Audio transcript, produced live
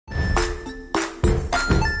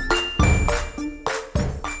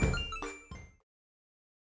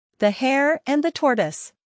The Hare and the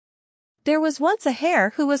Tortoise. There was once a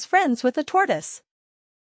hare who was friends with a tortoise.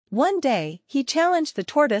 One day, he challenged the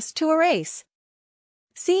tortoise to a race.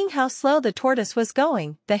 Seeing how slow the tortoise was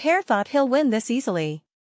going, the hare thought he'll win this easily.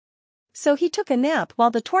 So he took a nap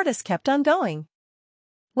while the tortoise kept on going.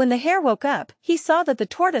 When the hare woke up, he saw that the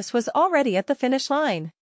tortoise was already at the finish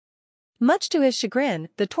line. Much to his chagrin,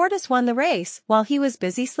 the tortoise won the race while he was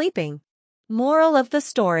busy sleeping. Moral of the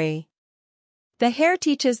story. The hare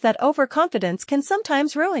teaches that overconfidence can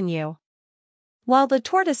sometimes ruin you, while the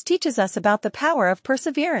tortoise teaches us about the power of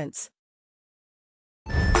perseverance.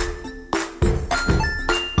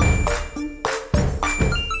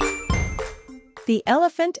 The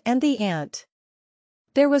Elephant and the Ant.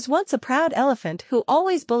 There was once a proud elephant who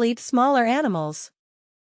always bullied smaller animals.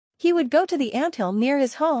 He would go to the anthill near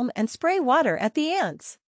his home and spray water at the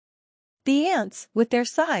ants. The ants, with their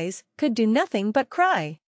size, could do nothing but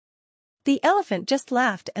cry. The elephant just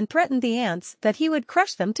laughed and threatened the ants that he would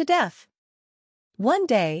crush them to death. One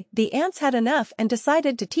day, the ants had enough and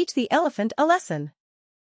decided to teach the elephant a lesson.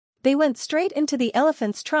 They went straight into the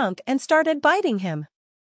elephant's trunk and started biting him.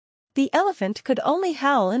 The elephant could only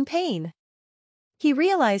howl in pain. He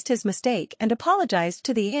realized his mistake and apologized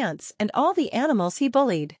to the ants and all the animals he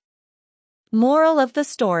bullied. Moral of the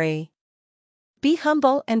story. Be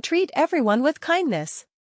humble and treat everyone with kindness.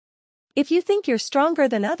 If you think you're stronger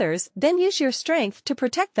than others, then use your strength to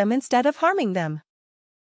protect them instead of harming them.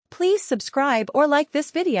 Please subscribe or like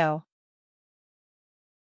this video.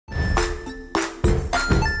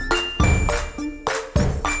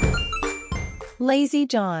 Lazy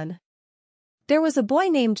John. There was a boy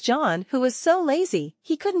named John who was so lazy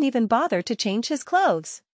he couldn't even bother to change his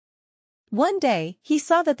clothes. One day, he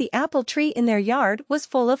saw that the apple tree in their yard was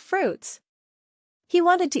full of fruits. He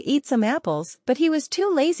wanted to eat some apples, but he was too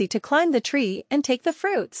lazy to climb the tree and take the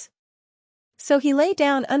fruits. So he lay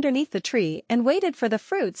down underneath the tree and waited for the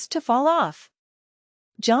fruits to fall off.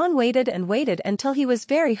 John waited and waited until he was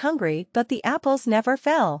very hungry, but the apples never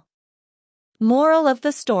fell. Moral of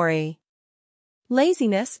the story.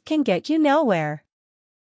 Laziness can get you nowhere.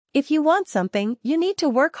 If you want something, you need to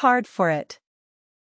work hard for it.